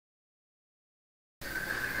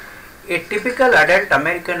A typical adult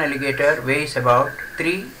American alligator weighs about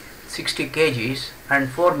 360 kgs and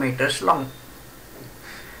 4 meters long.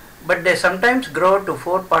 But they sometimes grow to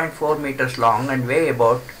 4.4 meters long and weigh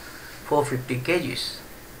about 450 kgs.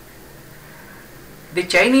 The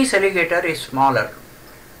Chinese alligator is smaller,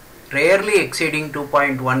 rarely exceeding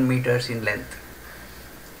 2.1 meters in length.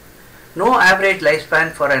 No average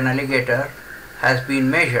lifespan for an alligator has been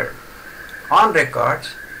measured. On records,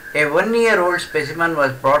 a 1-year-old specimen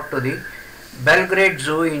was brought to the Belgrade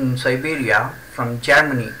Zoo in Siberia from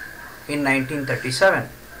Germany in 1937.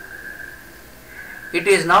 It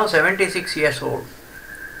is now 76 years old.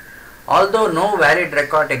 Although no valid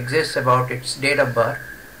record exists about its date of birth,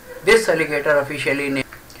 this alligator officially named.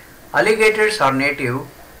 Alligators are native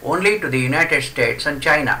only to the United States and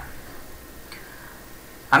China.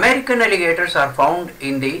 American alligators are found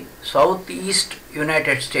in the southeast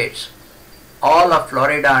United States, all of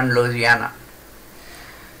Florida and Louisiana.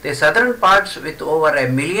 The southern parts with over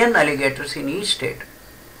 1 million alligators in each state.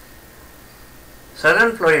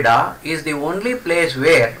 Southern Florida is the only place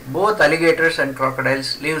where both alligators and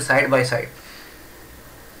crocodiles live side by side.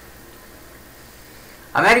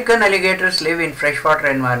 American alligators live in freshwater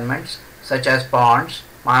environments such as ponds,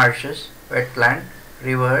 marshes, wetlands,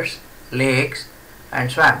 rivers, lakes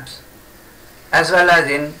and swamps, as well as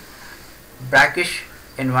in brackish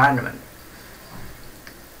environment.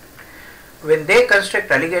 When they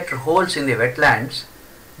construct alligator holes in the wetlands,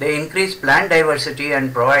 they increase plant diversity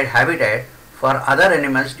and provide habitat for other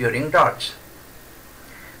animals during droughts.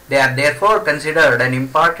 They are therefore considered an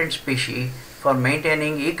important species for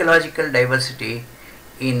maintaining ecological diversity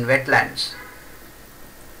in wetlands.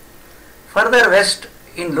 Further west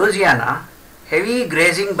in Louisiana, heavy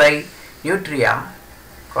grazing by nutria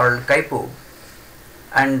called coypu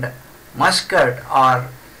and muskrat are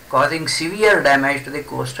causing severe damage to the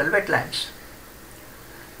coastal wetlands.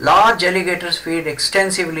 Large alligators feed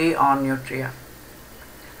extensively on nutria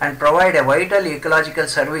and provide a vital ecological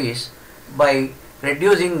service by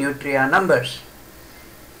reducing nutria numbers.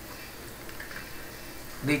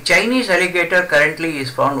 The Chinese alligator currently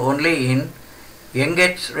is found only in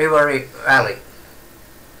Yangtze River Valley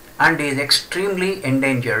and is extremely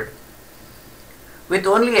endangered. With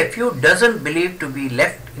only a few dozen believed to be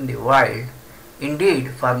left in the wild,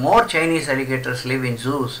 indeed far more Chinese alligators live in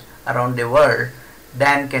zoos around the world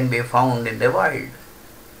than can be found in the wild.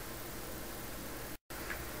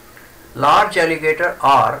 Large alligators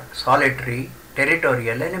are solitary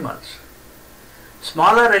territorial animals.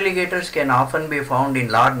 Smaller alligators can often be found in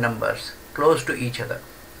large numbers close to each other.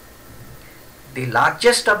 The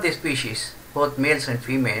largest of the species, both males and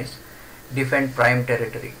females, defend prime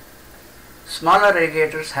territory. Smaller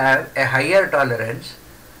alligators have a higher tolerance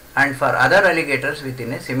and for other alligators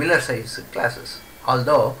within a similar size classes.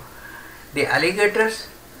 Although the alligators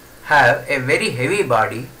have a very heavy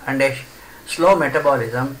body and a slow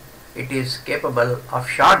metabolism, it is capable of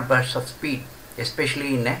short bursts of speed,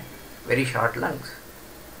 especially in a very short lungs.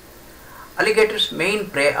 Alligators' main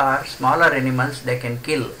prey are smaller animals they can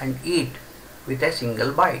kill and eat with a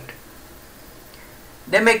single bite.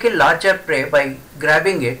 They may kill larger prey by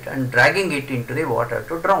grabbing it and dragging it into the water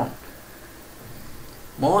to drown.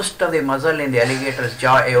 Most of the muscle in the alligator's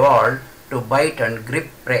jaw evolved to bite and grip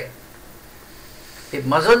prey. The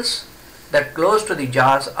muscles that close to the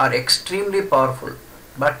jaws are extremely powerful,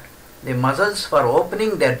 but the muscles for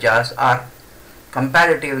opening their jaws are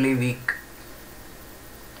comparatively weak.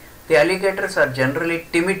 The alligators are generally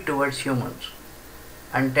timid towards humans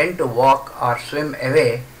and tend to walk or swim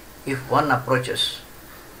away if one approaches.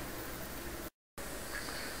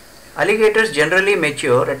 Alligators generally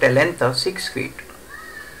mature at a length of 6 feet.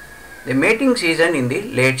 The mating season in the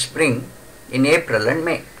late spring in April and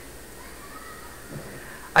May.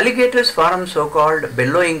 Alligators form so-called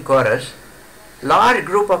bellowing chorus. Large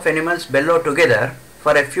group of animals bellow together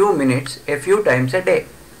for a few minutes a few times a day,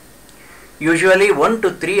 usually 1 to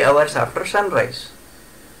 3 hours after sunrise.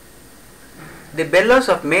 The bellows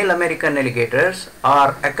of male American alligators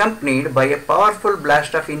are accompanied by a powerful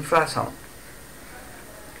blast of infrasound.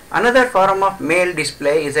 Another form of male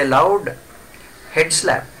display is a loud head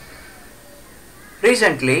slap.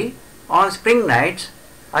 Recently, on spring nights,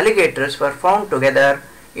 alligators were found together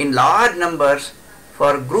in large numbers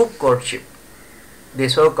for group courtship, the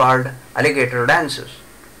so-called alligator dances.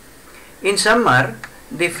 In summer,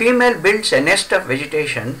 the female builds a nest of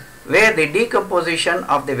vegetation where the decomposition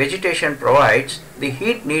of the vegetation provides the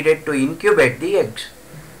heat needed to incubate the eggs.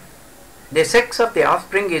 The sex of the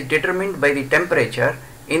offspring is determined by the temperature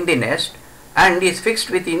in the nest and is fixed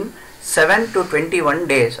within 7 to 21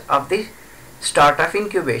 days of the start of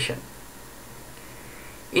incubation.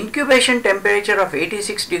 Incubation temperature of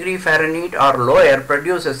 86 degree Fahrenheit or lower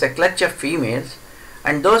produces a clutch of females,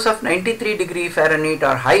 and those of 93 degree Fahrenheit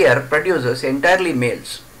or higher produces entirely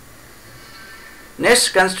males. Nests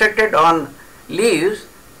constructed on leaves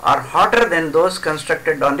are hotter than those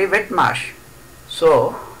constructed on the wet marsh.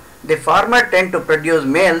 So, the former tend to produce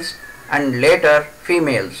males and later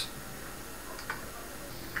females.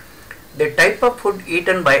 The type of food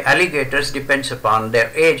eaten by alligators depends upon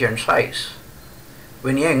their age and size.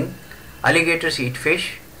 When young, alligators eat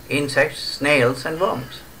fish, insects, snails and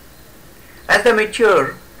worms. As they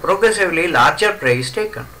mature, progressively larger prey is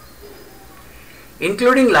taken,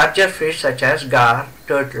 including larger fish such as gar,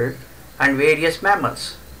 turtle and various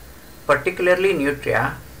mammals, particularly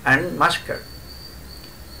nutria and muskrat,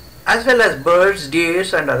 as well as birds, deer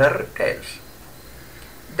and other reptiles.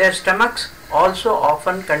 Their stomachs also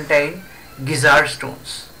often contain gizzard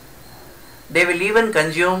stones. They will even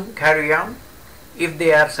consume carrion if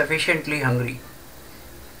they are sufficiently hungry.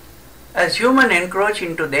 As humans encroach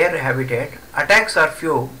into their habitat, attacks are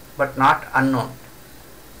few but not unknown.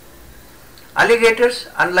 Alligators,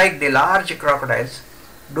 unlike the large crocodiles,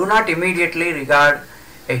 do not immediately regard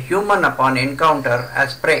a human upon encounter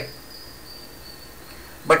as prey,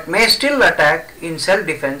 but may still attack in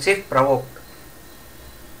self-defense if provoked.